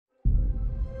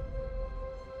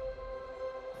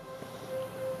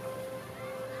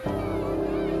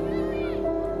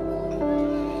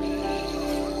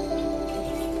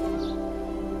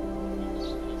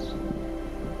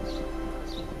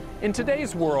In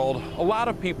today's world, a lot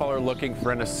of people are looking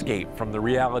for an escape from the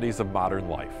realities of modern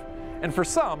life. And for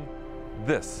some,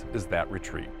 this is that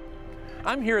retreat.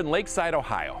 I'm here in Lakeside,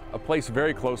 Ohio, a place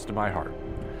very close to my heart.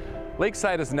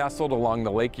 Lakeside is nestled along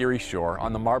the Lake Erie shore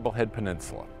on the Marblehead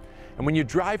Peninsula. And when you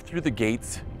drive through the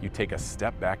gates, you take a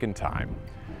step back in time.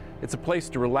 It's a place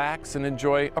to relax and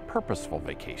enjoy a purposeful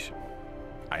vacation.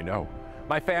 I know,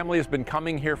 my family has been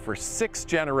coming here for 6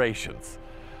 generations.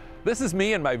 This is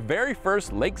me in my very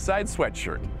first Lakeside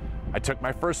sweatshirt. I took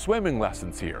my first swimming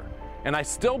lessons here, and I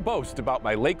still boast about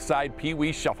my Lakeside Pee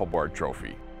Wee Shuffleboard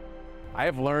trophy. I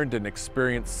have learned and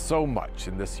experienced so much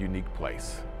in this unique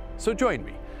place. So join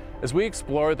me as we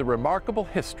explore the remarkable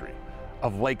history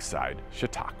of Lakeside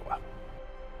Chautauqua.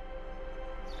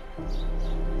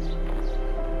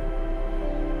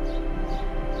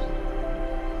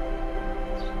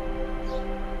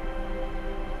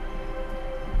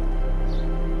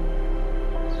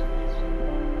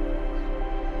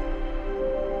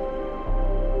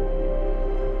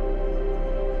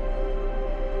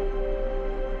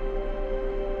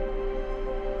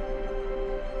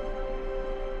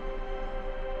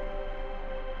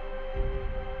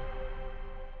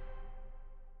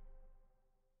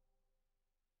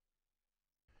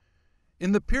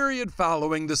 In the period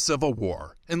following the Civil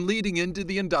War and leading into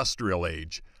the Industrial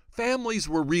Age, families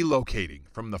were relocating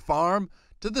from the farm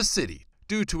to the city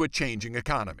due to a changing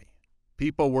economy.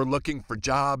 People were looking for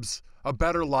jobs, a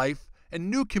better life,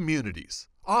 and new communities,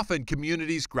 often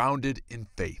communities grounded in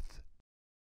faith.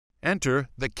 Enter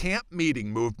the camp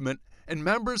meeting movement and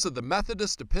members of the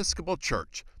Methodist Episcopal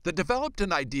Church that developed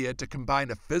an idea to combine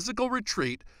a physical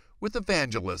retreat with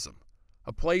evangelism,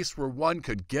 a place where one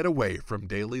could get away from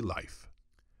daily life.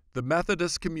 The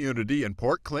Methodist community in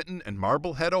Port Clinton and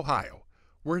Marblehead, Ohio,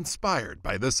 were inspired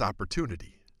by this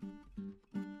opportunity.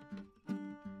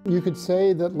 You could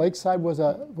say that Lakeside was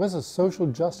a social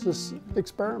justice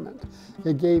experiment.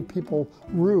 It gave people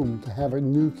room to have a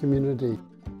new community.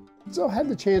 So I had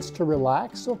the chance to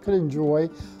relax, still could enjoy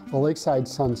a lakeside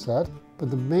sunset, but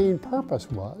the main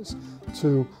purpose was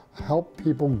to help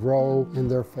people grow in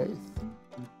their faith.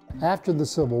 After the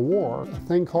Civil War, a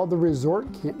thing called the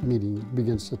resort camp meeting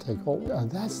begins to take hold.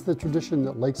 That's the tradition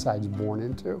that Lakeside's born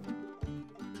into.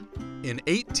 In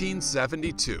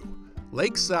 1872,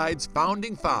 Lakeside's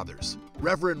founding fathers,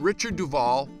 Reverend Richard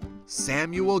Duval,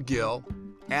 Samuel Gill,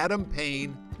 Adam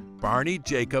Payne, Barney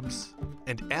Jacobs,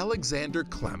 and Alexander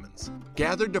Clemens,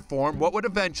 gathered to form what would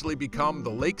eventually become the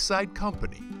Lakeside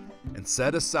Company and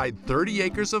set aside 30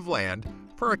 acres of land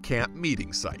for a camp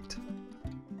meeting site.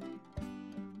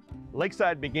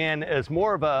 Lakeside began as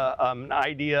more of an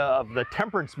idea of the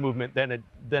temperance movement than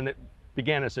it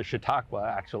began as a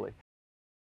Chautauqua, actually.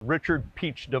 Richard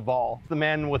Peach Duval, the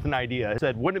man with an idea,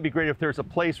 said, wouldn't it be great if there's a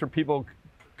place where people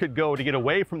could go to get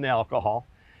away from the alcohol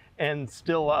and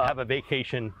still have a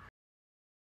vacation?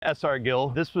 S.R. Gill,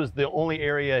 this was the only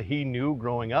area he knew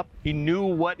growing up. He knew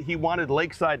what he wanted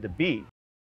Lakeside to be.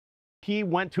 He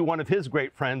went to one of his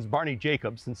great friends, Barney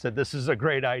Jacobs, and said, this is a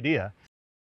great idea.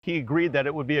 He agreed that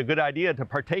it would be a good idea to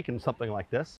partake in something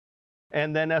like this.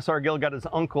 And then S.R. Gill got his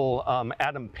uncle,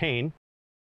 Adam Payne.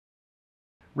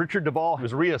 Richard Duval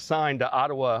was reassigned to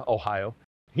Ottawa, Ohio.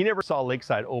 He never saw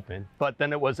Lakeside open, but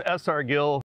then it was S.R.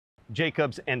 Gill,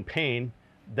 Jacobs, and Payne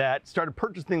that started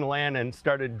purchasing the land and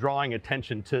started drawing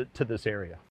attention to this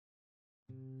area.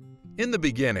 In the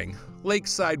beginning,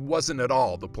 Lakeside wasn't at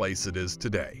all the place it is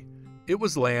today. It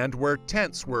was land where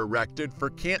tents were erected for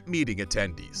camp meeting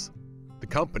attendees. The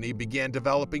company began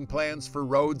developing plans for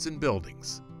roads and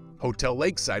buildings. Hotel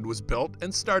Lakeside was built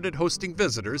and started hosting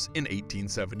visitors in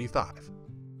 1875.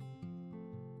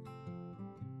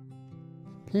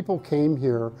 People came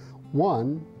here,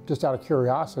 one, just out of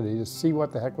curiosity to see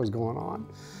what the heck was going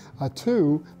on.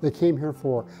 Two, they came here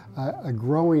for a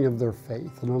growing of their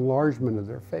faith, an enlargement of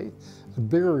their faith, a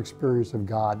bigger experience of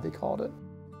God, they called it.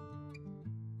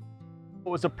 It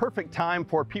was a perfect time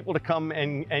for people to come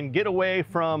and get away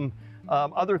from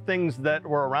other things that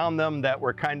were around them that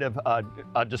were kind of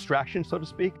a distraction, so to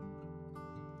speak.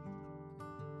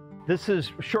 This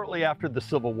is shortly after the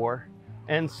Civil War,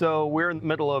 and so we're in the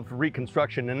middle of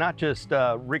reconstruction, and not just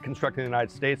reconstructing the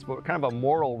United States, but kind of a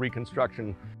moral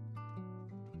reconstruction.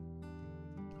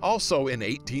 Also in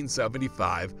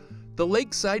 1875, the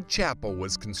Lakeside Chapel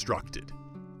was constructed.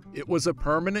 It was a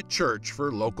permanent church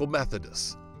for local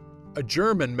Methodists. A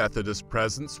German Methodist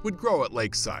presence would grow at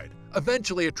Lakeside,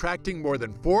 eventually attracting more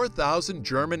than 4,000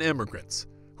 German immigrants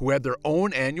who had their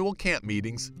own annual camp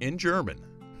meetings in German.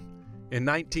 In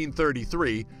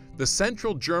 1933, the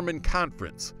Central German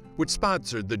Conference, which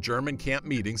sponsored the German camp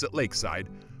meetings at Lakeside,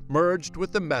 merged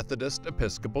with the Methodist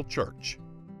Episcopal Church.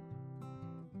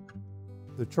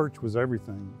 The church was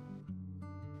everything,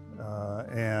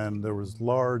 and there was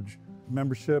large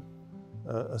membership,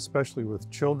 especially with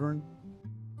children.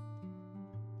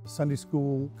 Sunday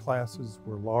school classes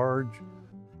were large.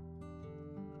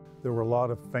 There were a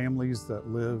lot of families that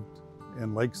lived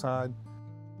in Lakeside.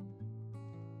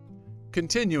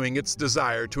 Continuing its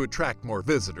desire to attract more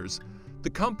visitors, the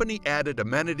company added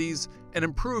amenities and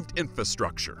improved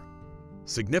infrastructure.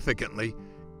 Significantly,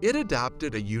 it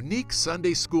adopted a unique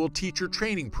Sunday school teacher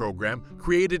training program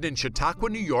created in Chautauqua,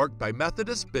 New York by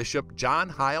Methodist Bishop John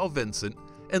Heil Vincent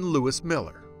and Lewis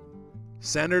Miller.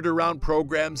 Centered around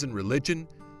programs in religion,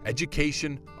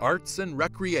 education, arts, and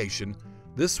recreation,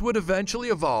 this would eventually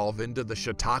evolve into the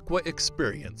Chautauqua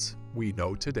experience we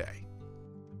know today.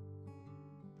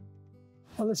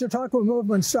 Well, the Chautauqua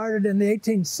movement started in the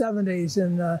 1870s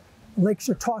in Lake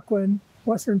Chautauqua, in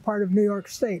western part of New York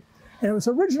State. And it was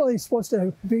originally supposed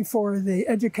to be for the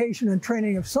education and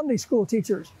training of Sunday school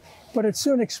teachers, but it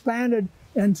soon expanded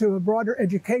into a broader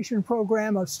education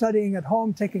program of studying at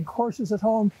home, taking courses at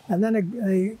home, and then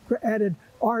they added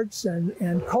arts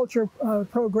and culture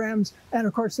programs, and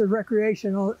of course the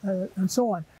recreational and so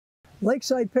on.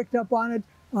 Lakeside picked up on it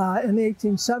in the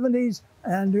 1870s,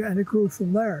 and it grew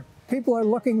from there. People are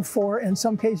looking for, in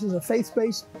some cases, a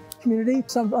faith-based community,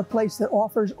 a place that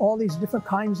offers all these different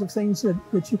kinds of things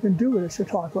that you can do at a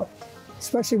Chautauqua,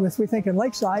 especially with, we think in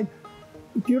Lakeside,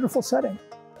 beautiful setting.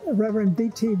 Reverend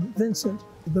B.T. Vincent,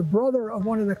 the brother of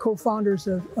one of the co-founders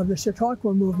of the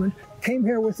Chautauqua movement, came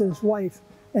here with his wife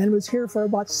and was here for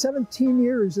about 17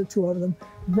 years, the two of them,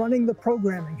 running the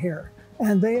programming here.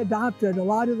 And they adopted a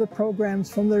lot of the programs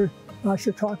from their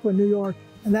Chautauqua, New York,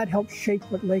 and that helped shape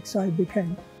what Lakeside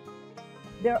became.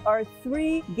 There are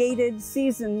 3 gated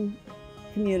season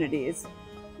communities: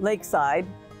 Lakeside,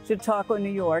 Chautauqua,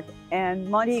 New York, and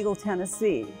Monteagle,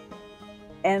 Tennessee.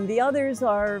 And the others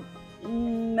are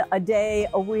a day,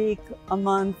 a week, a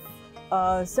month,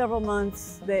 several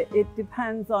months. It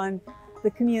depends on the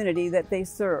community that they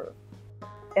serve.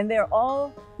 And they're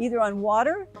all either on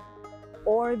water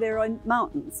or they're on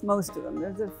mountains, most of them.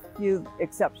 There's a few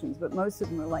exceptions, but most of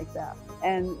them are like that.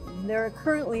 And there are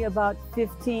currently about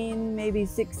 15, maybe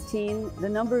 16. The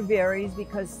number varies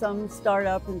because some start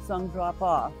up and some drop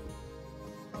off.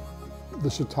 The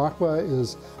Chautauqua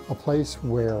is a place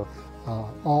where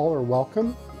all are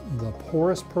welcome. The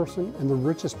poorest person and the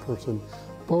richest person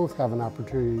both have an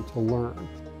opportunity to learn.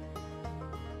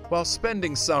 While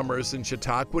spending summers in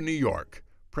Chautauqua, New York,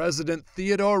 President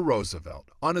Theodore Roosevelt,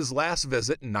 on his last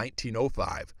visit in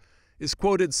 1905, is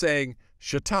quoted saying,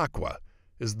 "Chautauqua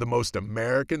is the most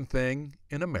American thing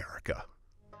in America."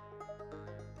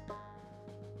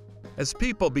 As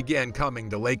people began coming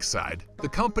to Lakeside, the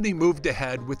company moved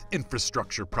ahead with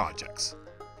infrastructure projects,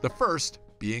 the first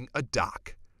being a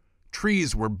dock.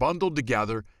 Trees were bundled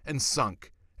together and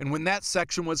sunk, and when that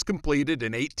section was completed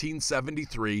in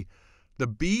 1873, the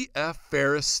B.F.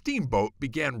 Ferris steamboat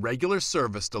began regular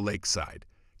service to Lakeside,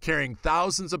 carrying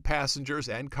thousands of passengers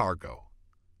and cargo.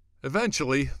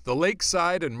 Eventually, the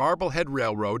Lakeside and Marblehead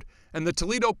Railroad and the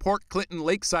Toledo-Port Clinton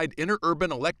Lakeside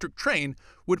Interurban Electric Train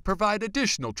would provide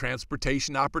additional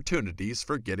transportation opportunities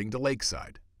for getting to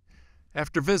Lakeside.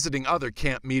 After visiting other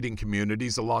camp meeting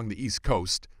communities along the East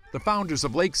Coast, the founders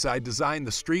of Lakeside designed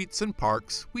the streets and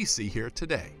parks we see here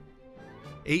today.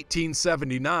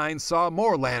 1879 saw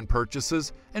more land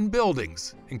purchases and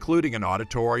buildings, including an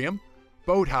auditorium,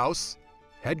 boathouse,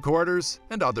 headquarters,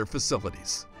 and other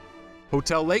facilities.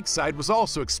 Hotel Lakeside was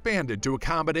also expanded to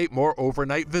accommodate more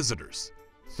overnight visitors.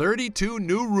 32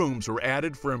 new rooms were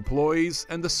added for employees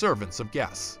and the servants of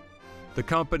guests. The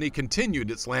company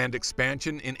continued its land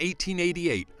expansion in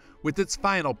 1888 with its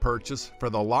final purchase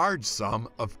for the large sum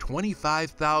of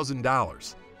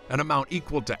 $25,000, an amount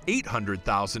equal to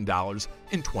 $800,000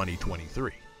 in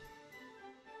 2023.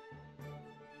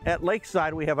 At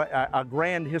Lakeside, we have a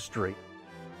grand history.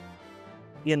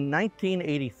 In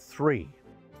 1983,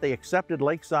 they accepted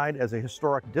Lakeside as a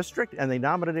historic district and they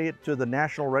nominated it to the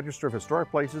National Register of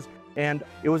Historic Places, and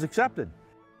it was accepted.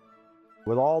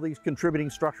 With all these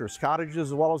contributing structures, cottages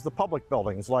as well as the public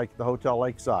buildings like the Hotel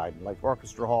Lakeside, like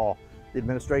Orchestra Hall, the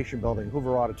Administration Building,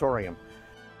 Hoover Auditorium.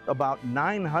 About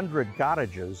 900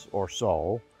 cottages or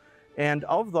so, and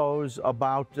of those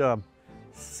about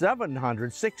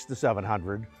 600 to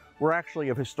 700 were actually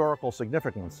of historical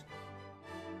significance.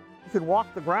 You can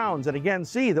walk the grounds and again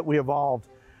see that we evolved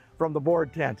from the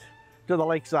board tent to the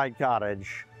lakeside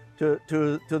cottage, to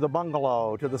the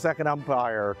bungalow, to the second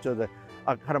umpire, to the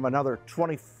kind of another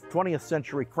 20th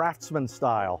century craftsman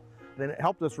style. And it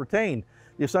helped us retain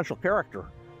the essential character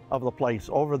of the place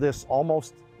over this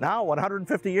almost now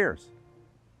 150 years.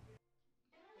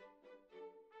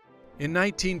 In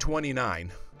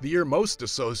 1929, the year most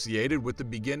associated with the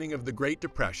beginning of the Great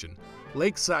Depression,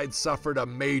 Lakeside suffered a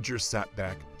major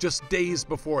setback just days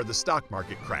before the stock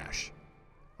market crash.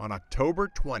 On October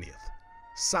 20th,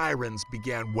 sirens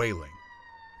began wailing.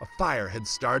 A fire had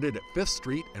started at 5th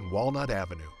Street and Walnut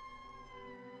Avenue.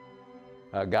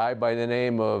 A guy by the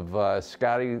name of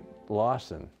Scotty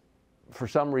Lawson. For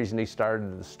some reason, he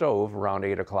started the stove around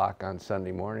 8 o'clock on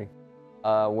Sunday morning.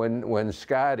 When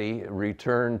Scotty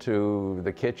returned to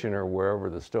the kitchen or wherever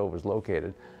the stove was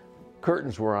located,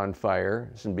 curtains were on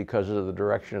fire, and because of the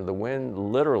direction of the wind,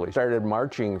 literally started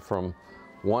marching from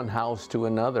one house to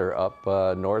another up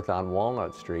north on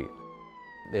Walnut Street.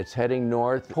 It's heading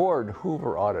north toward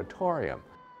Hoover Auditorium.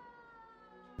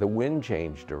 The wind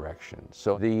changed direction,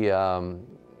 so the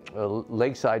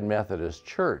Lakeside Methodist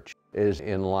Church is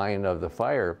in line of the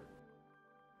fire.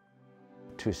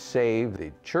 To save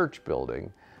the church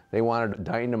building, they wanted to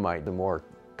dynamite the more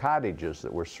cottages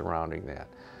that were surrounding that.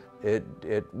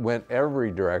 It went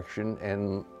every direction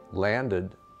and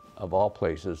landed, of all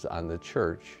places, on the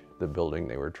church, the building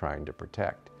they were trying to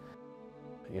protect.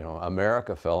 You know,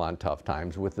 America fell on tough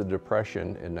times with the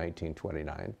Depression in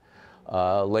 1929.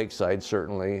 Lakeside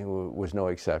certainly was no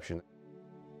exception.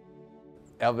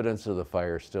 Evidence of the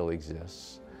fire still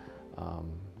exists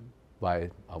by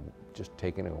just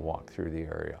taking a walk through the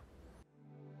area.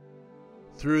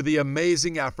 Through the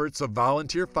amazing efforts of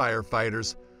volunteer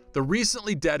firefighters, the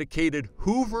recently dedicated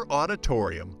Hoover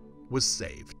Auditorium was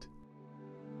saved.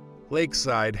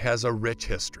 Lakeside has a rich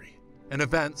history, and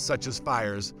events such as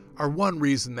fires are one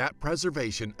reason that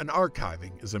preservation and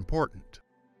archiving is important.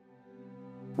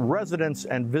 Residents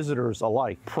and visitors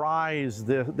alike prize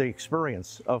the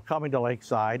experience of coming to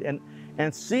Lakeside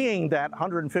and seeing that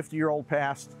 150-year-old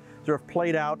past sort of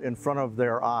played out in front of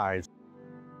their eyes.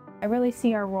 I really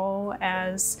see our role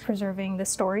as preserving the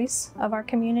stories of our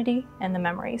community and the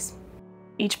memories.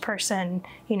 Each person,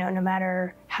 no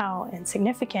matter how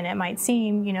insignificant it might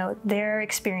seem, their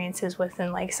experiences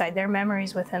within Lakeside, their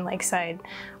memories within Lakeside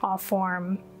all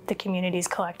form the community's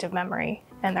collective memory,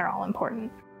 and they're all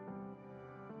important.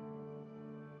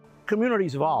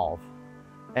 Communities evolve,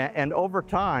 and over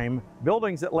time,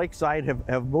 buildings at Lakeside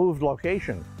have moved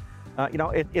location.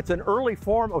 It's an early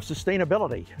form of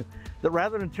sustainability, that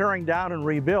rather than tearing down and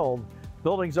rebuild,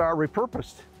 buildings are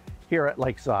repurposed here at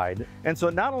Lakeside. And so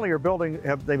not only are buildings,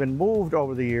 have they been moved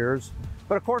over the years,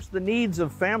 but of course the needs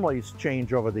of families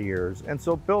change over the years. And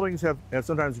so buildings have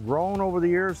sometimes grown over the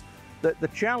years. The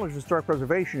challenge with historic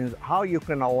preservation is how you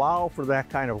can allow for that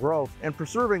kind of growth and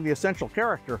preserving the essential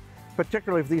character,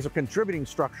 particularly if these are contributing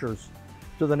structures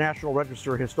to the National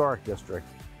Register Historic District.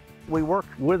 We work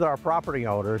with our property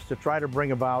owners to try to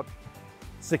bring about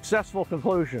successful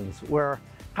conclusions where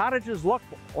cottages look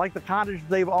like the cottage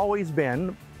they've always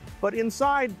been, but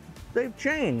inside they've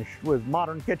changed with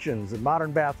modern kitchens and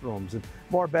modern bathrooms and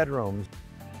more bedrooms.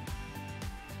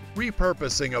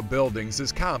 Repurposing of buildings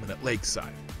is common at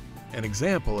Lakeside. An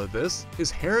example of this is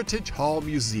Heritage Hall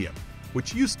Museum,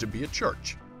 which used to be a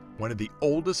church, one of the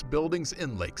oldest buildings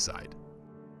in Lakeside.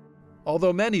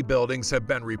 Although many buildings have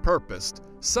been repurposed,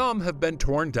 some have been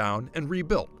torn down and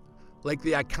rebuilt, like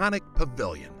the iconic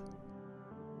Pavilion.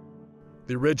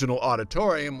 The original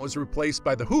auditorium was replaced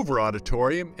by the Hoover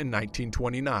Auditorium in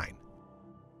 1929.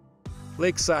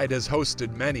 Lakeside has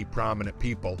hosted many prominent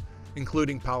people,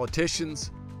 including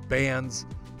politicians, bands,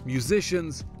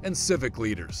 musicians, and civic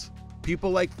leaders.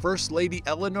 People like First Lady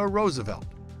Eleanor Roosevelt,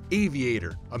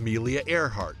 aviator Amelia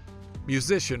Earhart,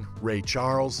 musician Ray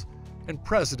Charles, and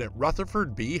President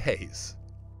Rutherford B. Hayes.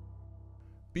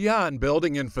 Beyond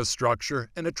building infrastructure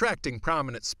and attracting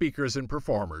prominent speakers and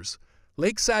performers,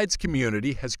 Lakeside's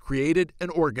community has created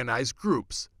and organized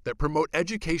groups that promote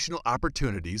educational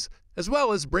opportunities as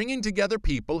well as bringing together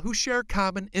people who share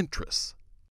common interests.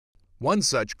 One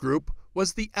such group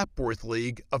was the Epworth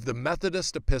League of the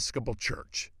Methodist Episcopal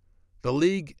Church. The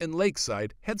League and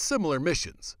Lakeside had similar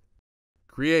missions.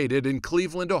 Created in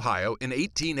Cleveland, Ohio in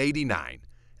 1889,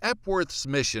 Epworth's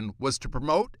mission was to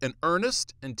promote an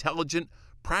earnest, intelligent,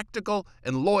 practical,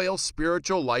 and loyal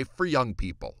spiritual life for young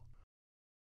people.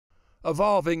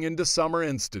 Evolving into summer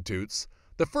institutes,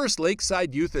 the first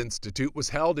Lakeside Youth Institute was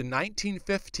held in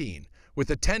 1915, with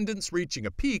attendance reaching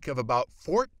a peak of about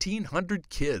 1,400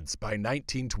 kids by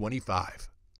 1925.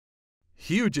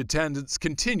 Huge attendance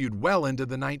continued well into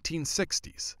the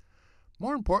 1960s.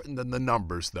 More important than the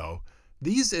numbers, though,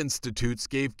 these institutes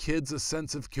gave kids a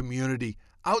sense of community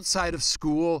outside of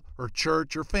school or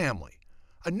church or family,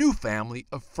 a new family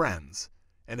of friends,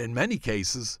 and in many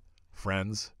cases,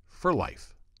 friends for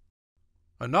life.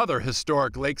 Another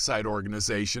historic Lakeside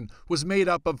organization was made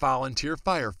up of volunteer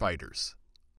firefighters.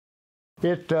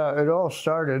 It all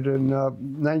started in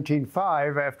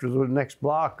 1905 after the next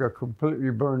block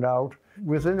completely burned out.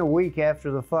 Within a week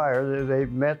after the fire, they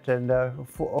met and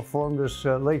formed this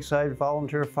Lakeside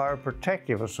Volunteer Fire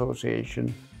Protective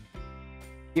Association.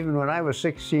 Even when I was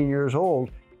 16 years old,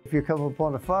 if you come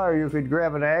upon a fire, you could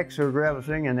grab an axe or grab a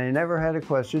thing, and they never had a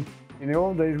question. In the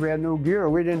old days, we had no gear.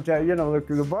 We didn't,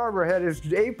 the barber had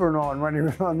his apron on when he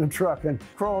was on the truck and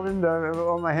crawled into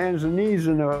on my hands and knees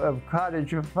in a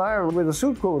cottage fire with a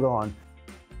suit coat on.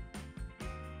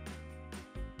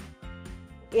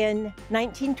 In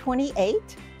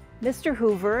 1928, Mr.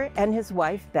 Hoover and his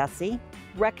wife, Bessie,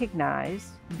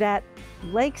 recognized that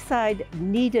Lakeside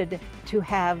needed to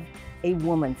have a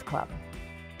women's club.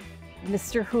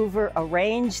 Mr. Hoover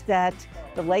arranged that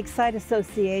the Lakeside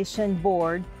Association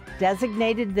board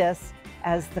designated this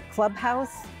as the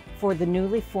clubhouse for the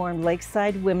newly formed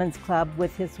Lakeside Women's Club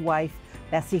with his wife,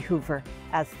 Bessie Hoover,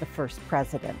 as the first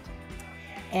president.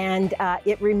 And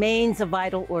it remains a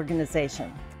vital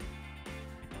organization.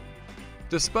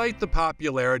 Despite the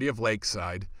popularity of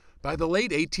Lakeside, by the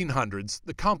late 1800s,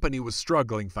 the company was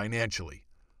struggling financially.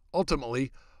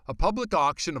 Ultimately, a public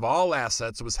auction of all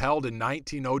assets was held in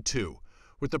 1902,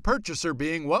 with the purchaser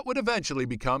being what would eventually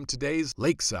become today's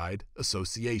Lakeside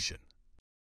Association.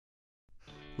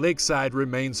 Lakeside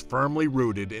remains firmly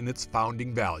rooted in its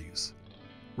founding values.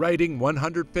 Writing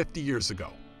 150 years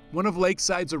ago, one of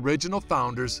Lakeside's original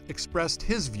founders expressed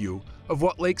his view of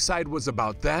what Lakeside was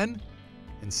about then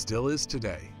and still is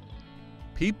today.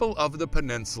 People of the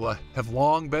peninsula have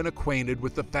long been acquainted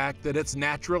with the fact that its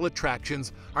natural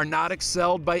attractions are not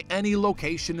excelled by any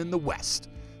location in the West,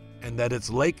 and that its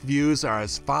lake views are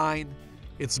as fine,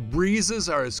 its breezes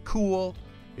are as cool,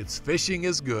 its fishing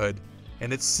is good,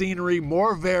 and its scenery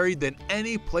more varied than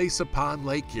any place upon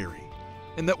Lake Erie,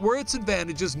 and that were its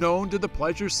advantages known to the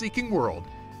pleasure-seeking world,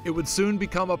 it would soon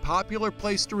become a popular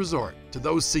place to resort to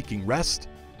those seeking rest,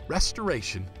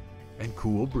 restoration, and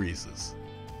cool breezes.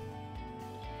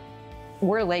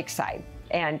 We're Lakeside,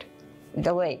 and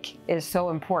the lake is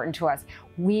so important to us.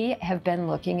 We have been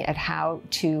looking at how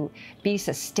to be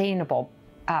sustainable,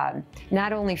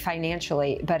 not only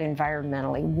financially, but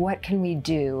environmentally. What can we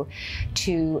do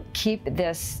to keep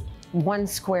this 1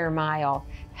 square mile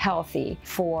healthy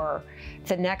for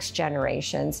the next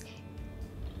generations?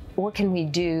 What can we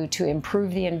do to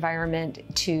improve the environment,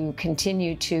 to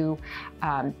continue to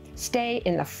stay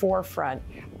in the forefront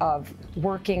of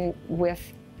working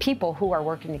with people who are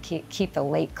working to keep the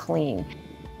lake clean?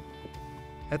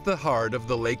 At the heart of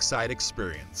the Lakeside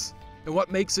experience, and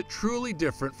what makes it truly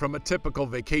different from a typical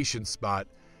vacation spot,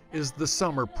 is the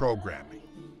summer programming,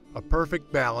 a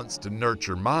perfect balance to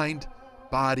nurture mind,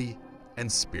 body,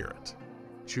 and spirit.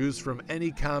 Choose from any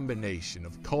combination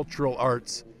of cultural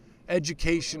arts,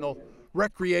 educational,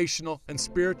 recreational, and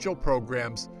spiritual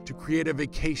programs to create a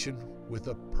vacation with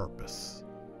a purpose.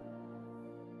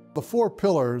 The 4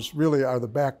 pillars really are the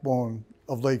backbone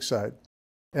of Lakeside,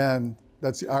 and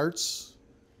that's the arts,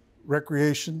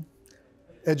 recreation,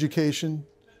 education,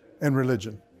 and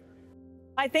religion.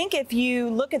 I think if you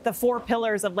look at the 4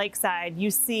 pillars of Lakeside,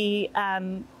 you see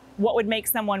what would make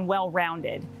someone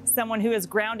well-rounded. Someone who is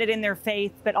grounded in their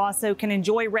faith, but also can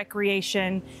enjoy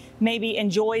recreation, maybe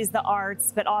enjoys the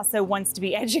arts, but also wants to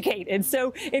be educated.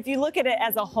 So if you look at it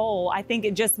as a whole, I think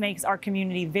it just makes our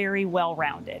community very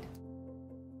well-rounded.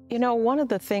 You know, one of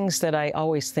the things that I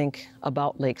always think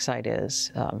about Lakeside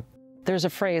is, there's a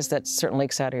phrase that certain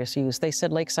Lakesiders use. They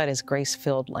said Lakeside is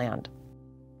grace-filled land.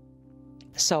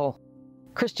 So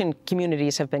Christian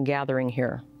communities have been gathering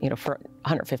here, for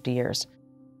 150 years.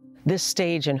 This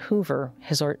stage in Hoover,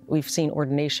 we've seen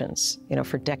ordinations,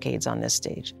 for decades on this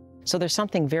stage. So there's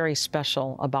something very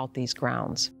special about these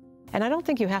grounds. And I don't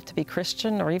think you have to be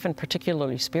Christian or even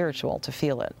particularly spiritual to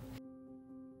feel it.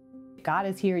 God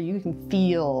is here. You can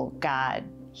feel God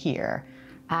here.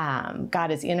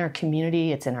 God is in our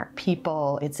community. It's in our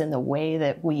people. It's in the way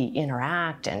that we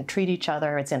interact and treat each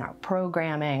other. It's in our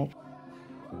programming.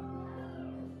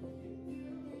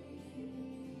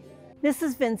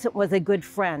 Mrs. Vincent was a good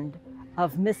friend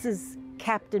of Mrs.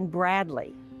 Captain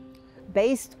Bradley.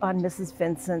 Based on Mrs.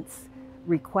 Vincent's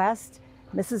request,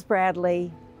 Mrs.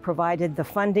 Bradley provided the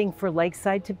funding for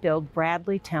Lakeside to build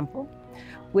Bradley Temple,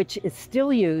 which is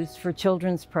still used for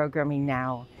children's programming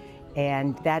now,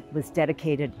 and that was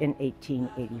dedicated in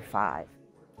 1885.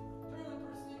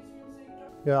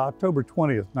 Yeah, October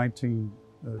 20th,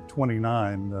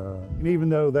 1929, and even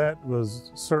though that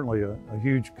was certainly a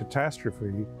huge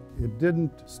catastrophe, it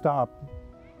didn't stop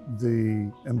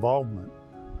the involvement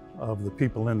of the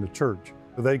people in the church.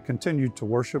 They continued to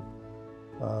worship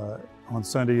on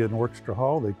Sunday in Orchestra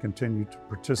Hall. They continued to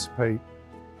participate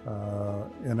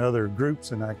in other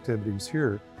groups and activities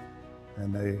here.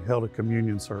 And they held a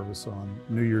communion service on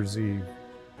New Year's Eve,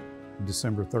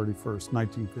 December 31st,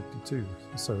 1952.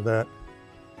 So that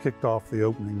kicked off the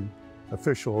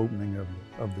official opening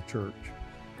of the church.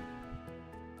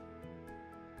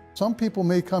 Some people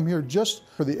may come here just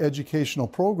for the educational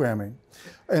programming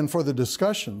and for the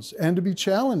discussions and to be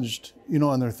challenged, you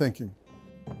know, in their thinking.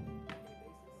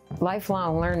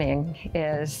 Lifelong learning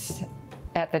is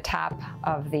at the top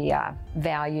of the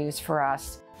values for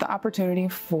us. The opportunity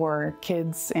for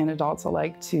kids and adults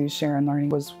alike to share in learning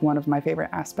was one of my favorite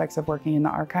aspects of working in the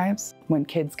archives. When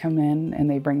kids come in and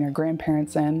they bring their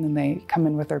grandparents in and they come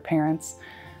in with their parents,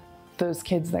 those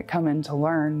kids that come in to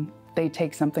learn, they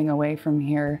take something away from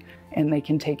here and they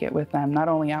can take it with them, not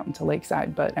only out into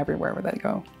Lakeside, but everywhere where they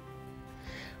go.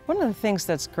 One of the things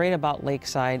that's great about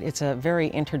Lakeside, it's a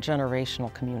very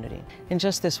intergenerational community and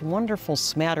just this wonderful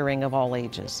smattering of all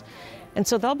ages. And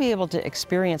so they'll be able to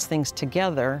experience things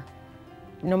together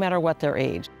no matter what their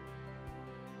age.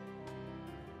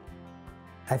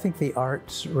 I think the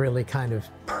arts really kind of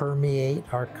permeate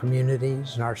our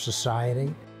communities and our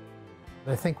society.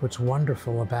 I think what's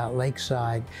wonderful about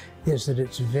Lakeside is that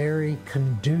it's very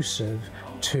conducive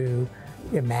to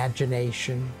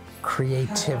imagination,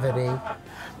 creativity,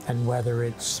 and whether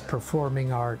it's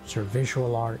performing arts or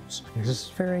visual arts, it's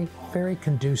very, very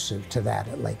conducive to that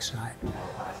at Lakeside.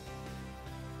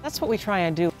 That's what we try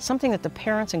and do, something that the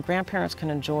parents and grandparents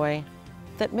can enjoy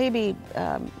that maybe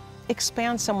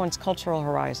expands someone's cultural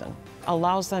horizon,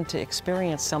 allows them to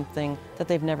experience something that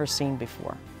they've never seen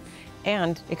before,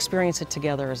 and experience it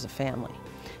together as a family.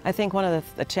 I think one of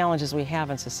the challenges we have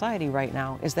in society right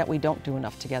now is that we don't do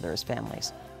enough together as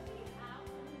families.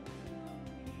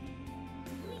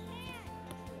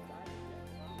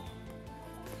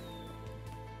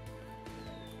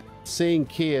 Seeing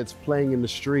kids playing in the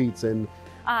streets and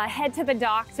head to the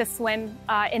dock to swim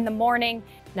in the morning.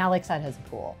 Now Lakeside has a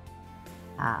pool,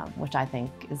 which I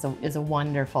think is a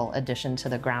wonderful addition to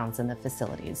the grounds and the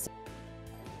facilities.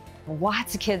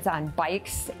 Lots of kids on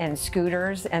bikes and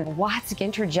scooters and lots of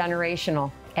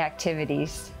intergenerational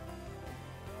activities.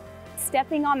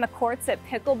 Stepping on the courts at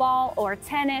pickleball or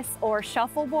tennis or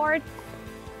shuffleboard.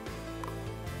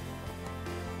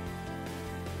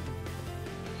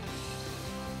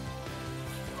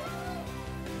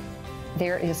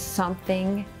 There is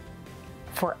something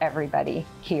for everybody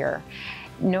here.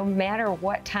 No matter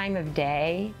what time of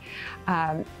day,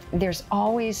 there's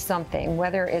always something,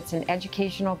 whether it's an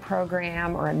educational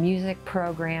program or a music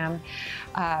program.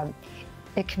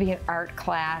 It could be an art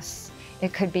class.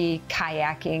 It could be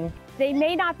kayaking. They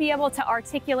may not be able to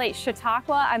articulate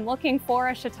Chautauqua, I'm looking for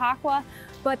a Chautauqua,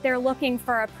 but they're looking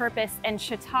for a purpose, and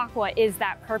Chautauqua is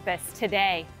that purpose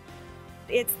today.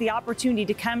 It's the opportunity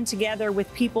to come together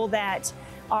with people that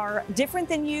are different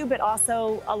than you, but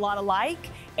also a lot alike,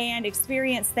 and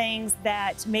experience things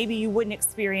that maybe you wouldn't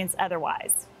experience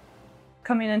otherwise.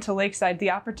 Coming into Lakeside,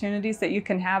 the opportunities that you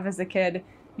can have as a kid,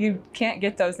 you can't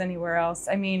get those anywhere else.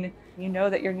 I mean, you know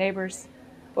that your neighbors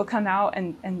will come out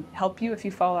and help you if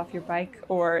you fall off your bike,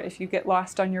 or if you get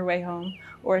lost on your way home,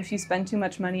 or if you spend too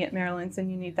much money at Maryland's and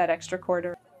you need that extra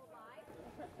quarter.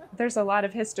 There's a lot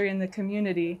of history in the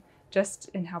community, just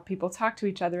in how people talk to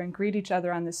each other and greet each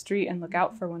other on the street and look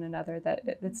out for one another, that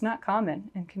it's not common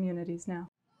in communities now.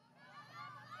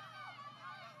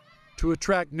 To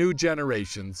attract new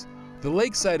generations, the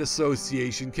Lakeside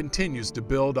Association continues to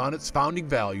build on its founding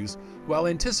values while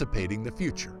anticipating the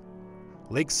future.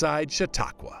 Lakeside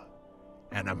Chautauqua,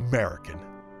 an American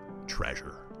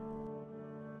treasure.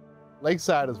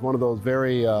 Lakeside is one of those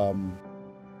very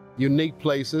unique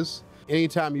places.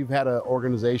 Anytime you've had an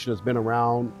organization that's been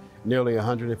around nearly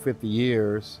 150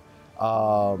 years,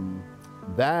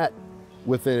 that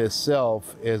within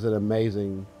itself is an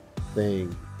amazing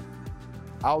thing.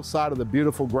 Outside of the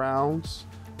beautiful grounds,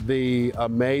 the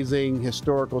amazing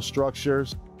historical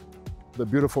structures, the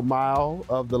beautiful mile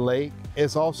of the lake,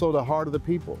 it's also the heart of the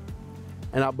people.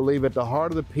 And I believe at the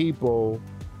heart of the people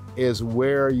is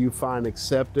where you find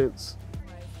acceptance.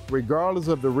 Regardless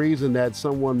of the reason that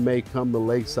someone may come to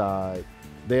Lakeside,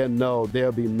 they'll know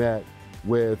they'll be met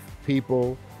with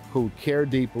people who care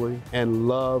deeply and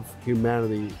love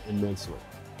humanity immensely.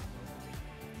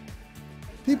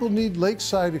 People need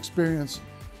Lakeside experience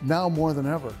now more than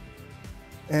ever.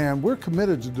 And we're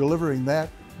committed to delivering that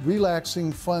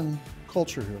relaxing, fun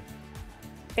culture here.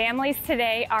 Families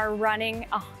today are running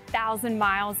 1,000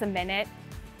 miles a minute,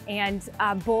 and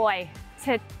boy,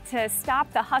 to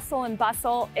stop the hustle and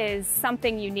bustle is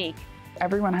something unique.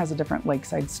 Everyone has a different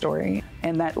Lakeside story,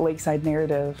 and that Lakeside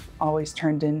narrative always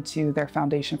turned into their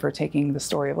foundation for taking the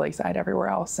story of Lakeside everywhere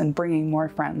else and bringing more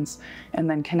friends and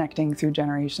then connecting through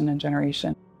generation and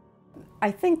generation. I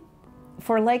think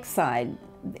for Lakeside,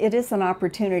 it is an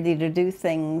opportunity to do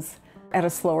things at a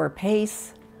slower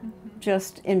pace,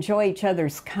 just enjoy each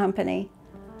other's company,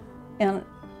 and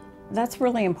that's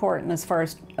really important as far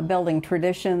as building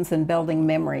traditions and building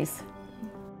memories.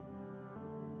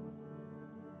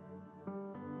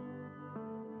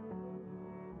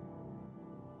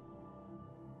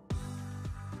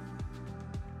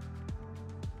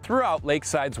 Throughout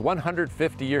Lakeside's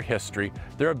 150-year history,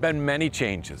 there have been many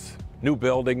changes. New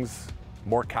buildings,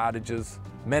 more cottages,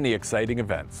 many exciting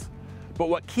events. But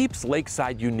what keeps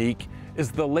Lakeside unique is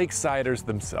the Lakesiders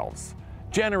themselves.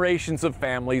 Generations of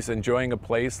families enjoying a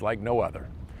place like no other.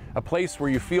 A place where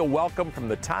you feel welcome from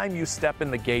the time you step in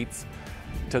the gates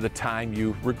to the time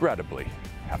you regrettably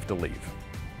have to leave.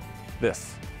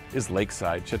 This is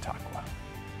Lakeside Chautauqua.